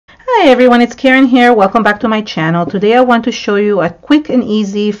Hi everyone, it's Keren here. Welcome back to my channel. Today I want to show you a quick and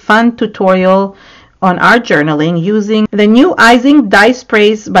easy fun tutorial on art journaling using the new Izink dye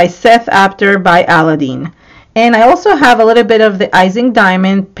sprays by Seth Apter by Aladine. And I also have a little bit of the Izink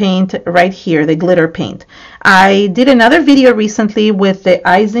diamond paint right here, the glitter paint. I did another video recently with the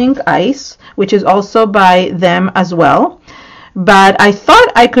Izink ice, which is also by them as well. But I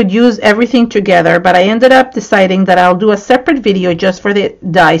thought I could use everything together, but I ended up deciding that I'll do a separate video just for the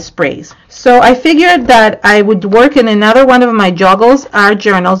dye sprays. So I figured that I would work in another one of my Joggles art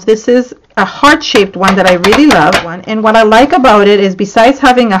journals. This is a heart-shaped one that I really love. And what I like about it is, besides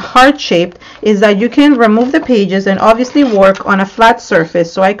having a heart-shaped, is that you can remove the pages and obviously work on a flat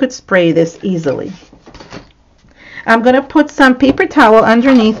surface, so I could spray this easily. I'm going to put some paper towel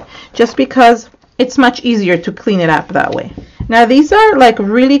underneath just because it's much easier to clean it up that way. Now these are like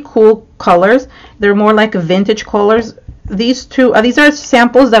really cool colors. They're more like vintage colors. These are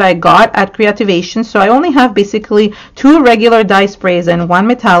samples that I got at Creativation. So I only have basically 2 regular dye sprays and 1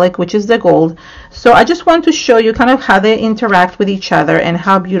 metallic, which is the gold. So I just want to show you kind of how they interact with each other and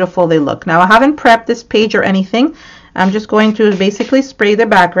how beautiful they look. Now I haven't prepped this page or anything. I'm just going to basically spray the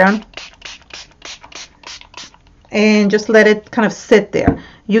background and just let it kind of sit there.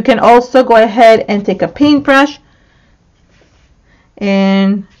 You can also go ahead and take a paintbrush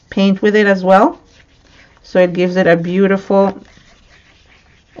and paint with it as well, so it gives it a beautiful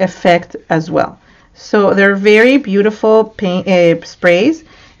effect as well. So they're very beautiful paint sprays,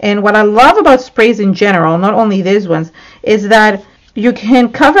 and what I love about sprays in general, not only these ones, is that you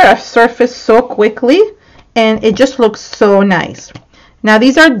can cover a surface so quickly and it just looks so nice. Now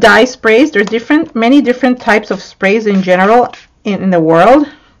these are dye sprays. There's many different types of sprays in general in the world.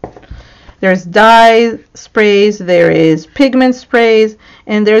 There's dye sprays, there is pigment sprays,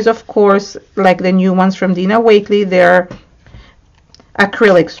 and there's of course, like the new ones from Dina Wakley, they're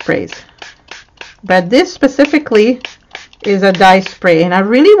acrylic sprays. But this specifically is a dye spray, and I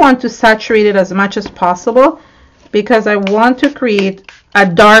really want to saturate it as much as possible because I want to create a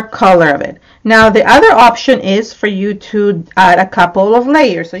dark color of it. Now the other option is for you to add a couple of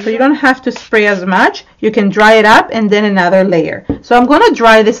layers, so you don't have to spray as much. You can dry it up and then another layer. So I'm going to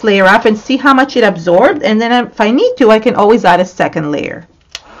dry this layer up and see how much it absorbed, and then if I need to, I can always add a second layer.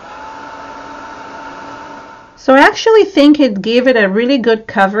 So I actually think it gave it a really good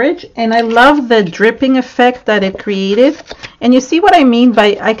coverage, and I love the dripping effect that it created. And you see what I mean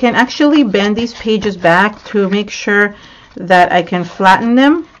by I can actually bend these pages back to make sure that I can flatten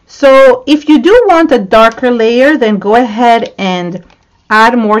them. So if you do want a darker layer, then go ahead and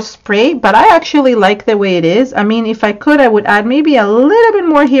add more spray, but I actually like the way it is. I mean, if I could, I would add maybe a little bit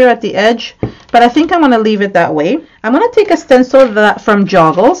more here at the edge, but I think I'm going to leave it that way. I'm going to take a stencil from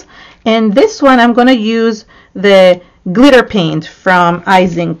Joggles, and this one I'm going to use the glitter paint from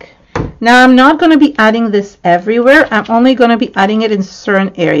Izink. Now I'm not going to be adding this everywhere. I'm only going to be adding it in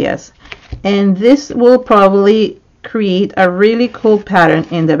certain areas, and this will probably create a really cool pattern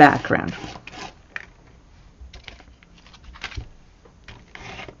in the background.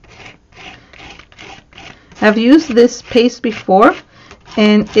 I've used this paste before,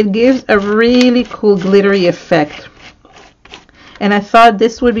 and it gives a really cool glittery effect, and I thought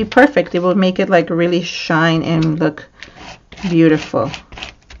this would be perfect. It would make it like really shine and look beautiful,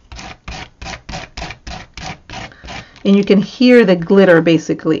 and you can hear the glitter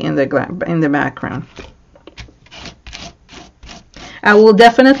basically in the background. I will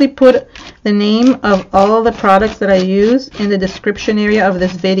definitely put the name of all the products that I use in the description area of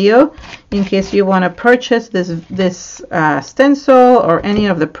this video in case you want to purchase this stencil or any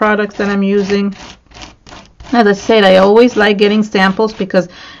of the products that I'm using. As I said, I always like getting samples because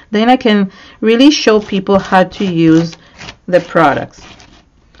then I can really show people how to use the products.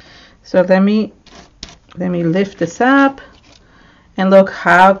 So let me lift this up, and look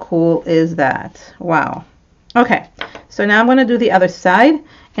how cool is that. Wow. Okay. So now I'm going to do the other side,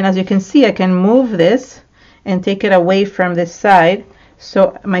 and as you can see, I can move this and take it away from this side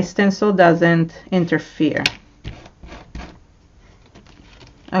so my stencil doesn't interfere.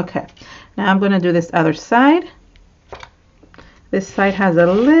 Okay, now I'm going to do this other side. This side has a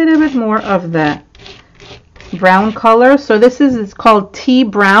little bit more of the brown color, so this is called tea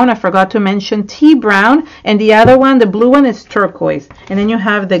brown. I forgot to mention tea brown, and the other one, the blue one, is turquoise, and then you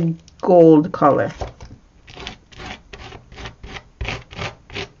have the gold color.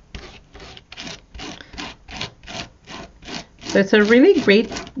 So it's a really great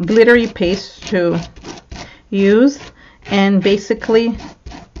glittery paste to use and basically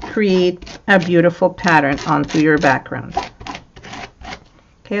create a beautiful pattern onto your background.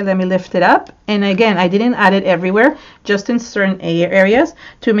 Okay, let me lift it up. And again, I didn't add it everywhere, just in certain areas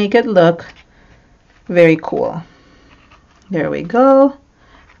to make it look very cool. There we go.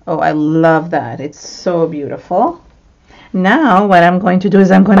 Oh, I love that. It's so beautiful. Now what I'm going to do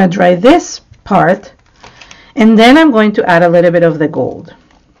is I'm going to dry this part, and then I'm going to add a little bit of the gold.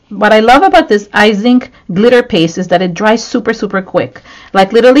 What I love about this Izink glitter paste is that it dries super quick.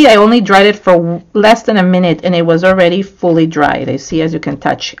 Like literally I only dried it for less than a minute and it was already fully dried. I see, as you can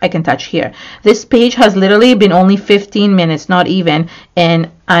touch, I can touch here. This page has literally been only 15 minutes, not even, and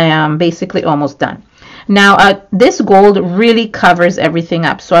I am basically almost done. Now this gold really covers everything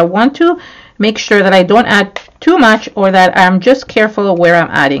up, so I want to make sure that I don't add too much, or that I'm just careful of where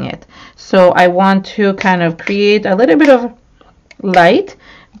I'm adding it. So I want to kind of create a little bit of light,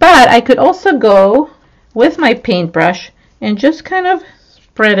 but I could also go with my paintbrush and just kind of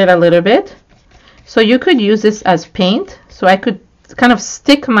spread it a little bit. So you could use this as paint, so I could kind of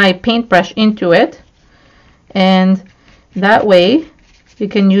stick my paintbrush into it, and that way you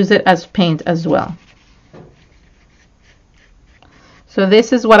can use it as paint as well. So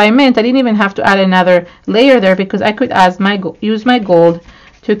this is what I meant. I didn't even have to add another layer there, because I could use my gold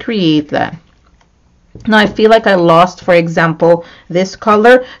to create that. Now I feel like I lost, for example, this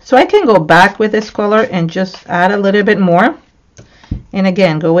color, so I can go back with this color and just add a little bit more, and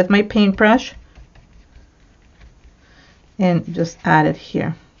again go with my paintbrush and just add it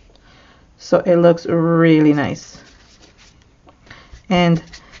here, so it looks really nice. And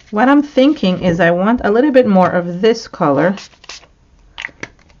what I'm thinking is I want a little bit more of this color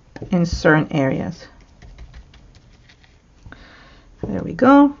in certain areas. There we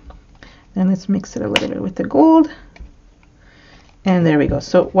go. Then let's mix it a little bit with the gold, and there we go.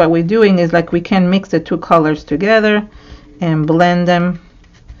 So what we're doing is, like, we can mix the two colors together and blend them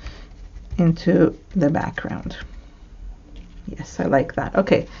into the background. Yes, I like that.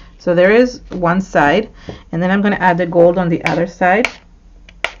 Okay, so there is one side, and then I'm going to add the gold on the other side.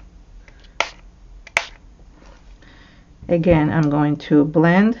 Again, I'm going to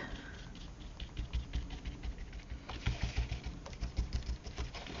blend.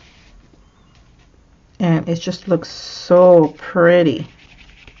 And it just looks so pretty.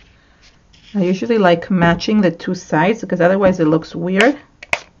 I usually like matching the two sides because otherwise it looks weird.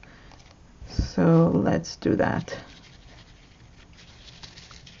 So let's do that.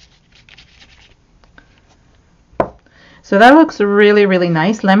 So that looks really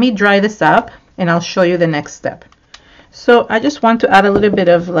nice. Let me dry this up and I'll show you the next step. So I just want to add a little bit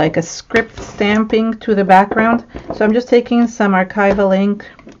of like a script stamping to the background. So I'm just taking some archival ink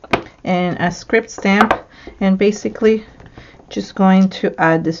and a script stamp, and basically just going to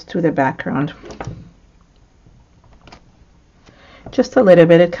add this to the background. Just a little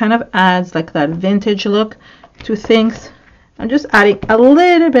bit. It kind of adds like that vintage look to things. I'm just adding a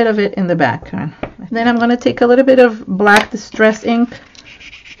little bit of it in the background. Then I'm going to take a little bit of black distress ink.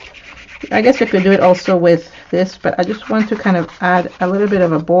 I guess I could do it also with this, but I just want to kind of add a little bit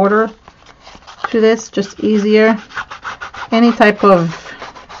of a border to this, just easier. Any type of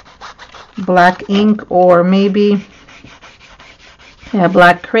black ink, or maybe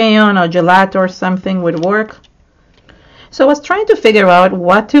black crayon or gelato or something would work. So I was trying to figure out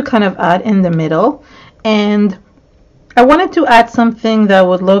what to kind of add in the middle, and I wanted to add something that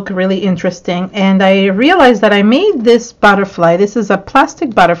would look really interesting, and I realized that I made this butterfly. This is a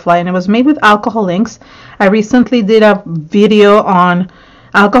plastic butterfly, and it was made with alcohol inks. I recently did a video on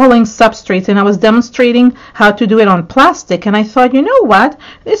alcohol ink substrates, and I was demonstrating how to do it on plastic, and I thought, you know what,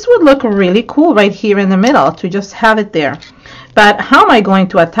 this would look really cool right here in the middle to just have it there. But how am I going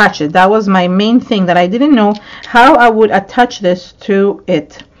to attach it? That was my main thing, that I didn't know how I would attach this to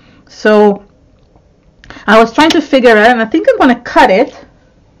it. So I was trying to figure out, and I think I'm going to cut it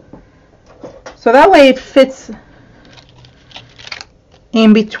so that way it fits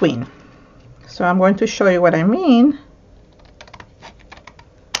in between. So I'm going to show you what I mean.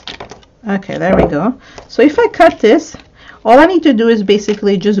 Okay, there we go. So if I cut this, all I need to do is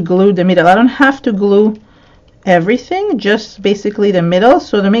basically just glue the middle. I don't have to glue everything, just basically the middle,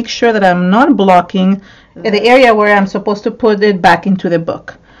 so to make sure that I'm not blocking the area where I'm supposed to put it back into the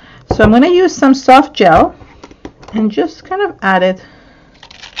book. So I'm going to use some soft gel and just kind of add it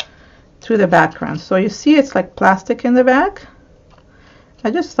to the background. So you see it's like plastic in the back. I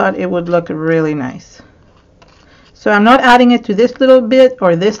just thought it would look really nice. So I'm not adding it to this little bit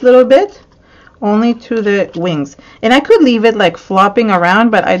or this little bit, only to the wings. And I could leave it like flopping around,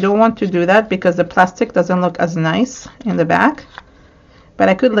 but I don't want to do that because the plastic doesn't look as nice in the back. But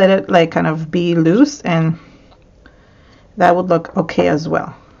I could let it like kind of be loose, and that would look okay as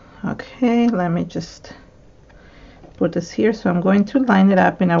well. Okay, let me just put this here. So I'm going to line it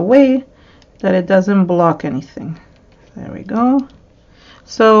up in a way that it doesn't block anything. There we go.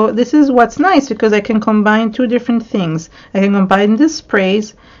 So this is what's nice, because I can combine two different things. I can combine the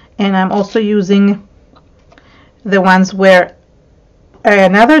sprays, and I'm also using the ones where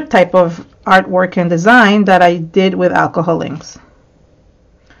another type of artwork and design that I did with alcohol inks.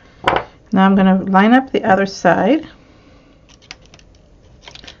 Now I'm going to line up the other side.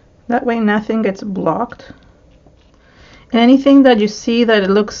 That way nothing gets blocked. And anything that you see that it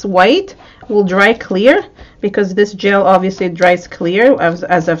looks white will dry clear, because this gel obviously dries clear,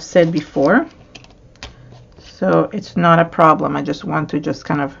 as I've said before. So it's not a problem. I just want to just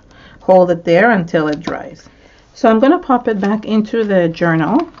kind of hold it there until it dries. So I'm going to pop it back into the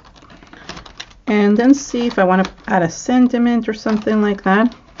journal and then see if I want to add a sentiment or something like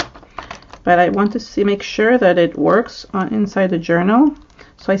that. But I want to make sure that it works inside the journal.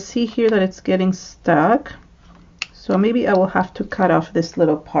 So I see here that it's getting stuck. So maybe I will have to cut off this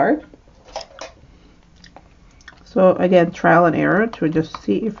little part. So again, trial and error to just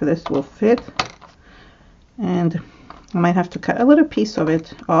see if this will fit. And I might have to cut a little piece of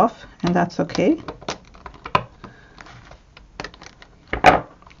it off, and that's okay.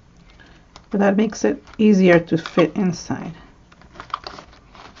 But that makes it easier to fit inside.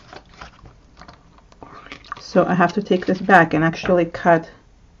 So I have to take this back and actually cut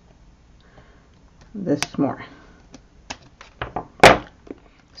this more.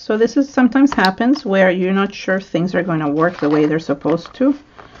 So this is sometimes happens where you're not sure if things are going to work the way they're supposed to,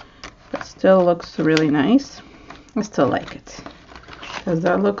 but still looks really nice. I still like it. Does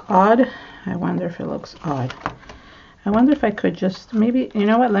that look odd? I wonder if it looks odd. I wonder if I could just maybe, you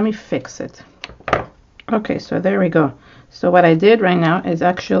know what, let me fix it. Okay, so there we go. So what I did right now is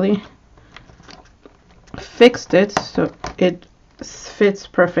actually fixed it so it fits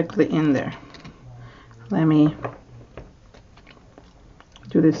perfectly in there. Let me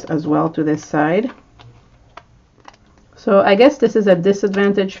do this as well to this side. So I guess this is a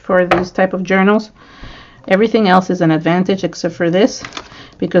disadvantage for these type of journals. Everything else is an advantage except for this,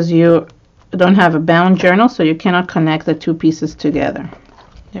 because you don't have a bound journal, so you cannot connect the two pieces together.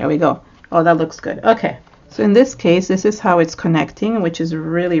 There we go. Oh, that looks good. Okay, so in this case, this is how it's connecting, which is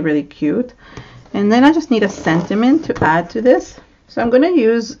really, really cute. And then I just need a sentiment to add to this. So I'm going to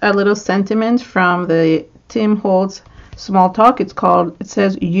use a little sentiment from the Tim Holtz Small Talk. It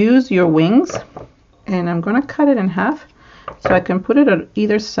says use your wings, and I'm going to cut it in half so I can put it on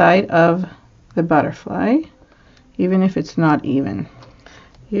either side of the butterfly, even if it's not even.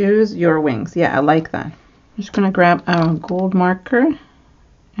 Use your wings. Yeah, I like that. I'm just going to grab a gold marker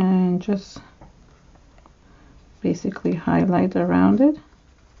and just basically highlight around it,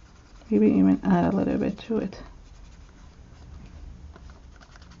 maybe even add a little bit to it.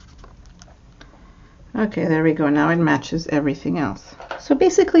 Okay, there we go. Now it matches everything else. So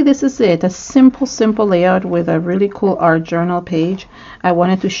basically this is it, a simple layout with a really cool art journal page. I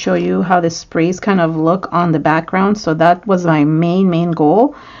wanted to show you how the sprays kind of look on the background, so that was my main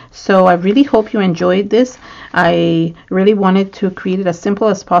goal. So I really hope you enjoyed this. I really wanted to create it as simple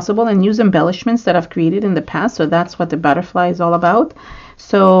as possible and use embellishments that I've created in the past, so that's what the butterfly is all about.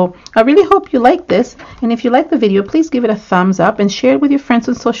 So I really hope you like this, and if you like the video, please give it a thumbs up and share it with your friends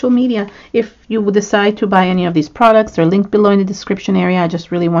on social media. If you would decide to buy any of these products, they're linked below in the description area. I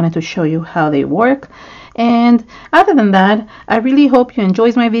just really wanted to show you how they work. And other than that, I really hope you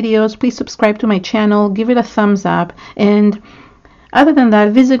enjoy my videos. Please subscribe to my channel, give it a thumbs up, and other than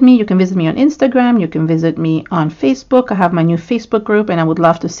that, visit me. You can visit me on Instagram, you can visit me on Facebook. I have my new Facebook group, and I would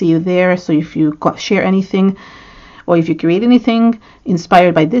love to see you there. So if you share anything, or if you create anything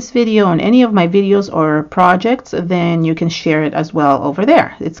inspired by this video on any of my videos or projects, then you can share it as well over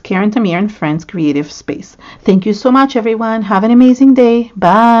there. It's Keren, Tamir, and Friends Creative Space. Thank you so much, everyone. Have an amazing day.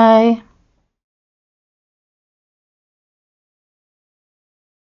 Bye.